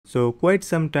So quite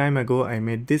some time ago I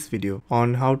made this video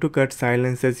on how to cut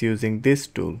silences using this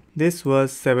tool. This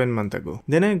was 7 months ago.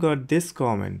 Then I got this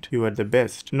comment, "You are the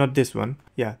best." Not this one.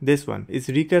 Yeah, this one. Its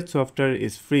Recut software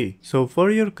is free. So for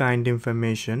your kind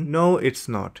information, no, it's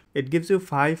not. It gives you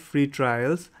 5 free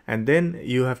trials and then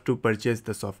you have to purchase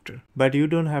the software. But you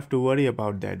don't have to worry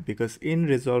about that because in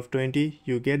Resolve 20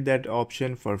 you get that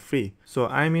option for free. So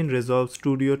I'm in Resolve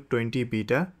Studio 20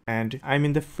 beta and I'm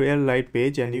in the Fairlight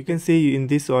page, and you can see in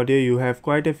this audio you have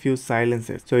quite a few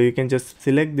silences. So you can just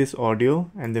select this audio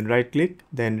and then right click,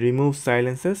 then remove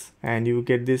silences, and you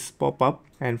get this pop-up.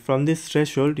 And from this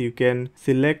threshold you can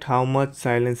select how much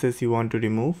silences you want to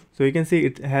remove. So you can see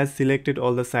it has selected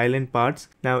all the silent parts.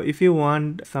 Now if you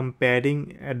want some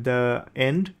padding at the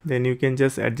end, then you can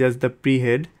just adjust the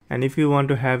pre-head, and if you want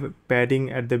to have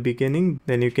padding at the beginning,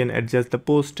 then you can adjust the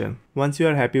poster. Once you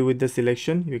are happy with the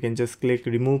selection, you can just click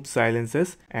remove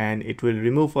silences and it will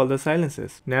remove all the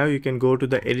silences. Now you can go to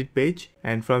the edit page,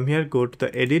 and from here go to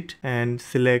the edit and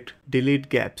select delete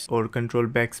gaps or control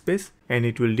backspace, and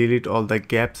it will delete all the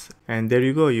gaps. And there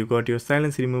you go, you got your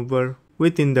silence remover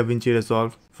within Davinci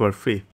Resolve for free.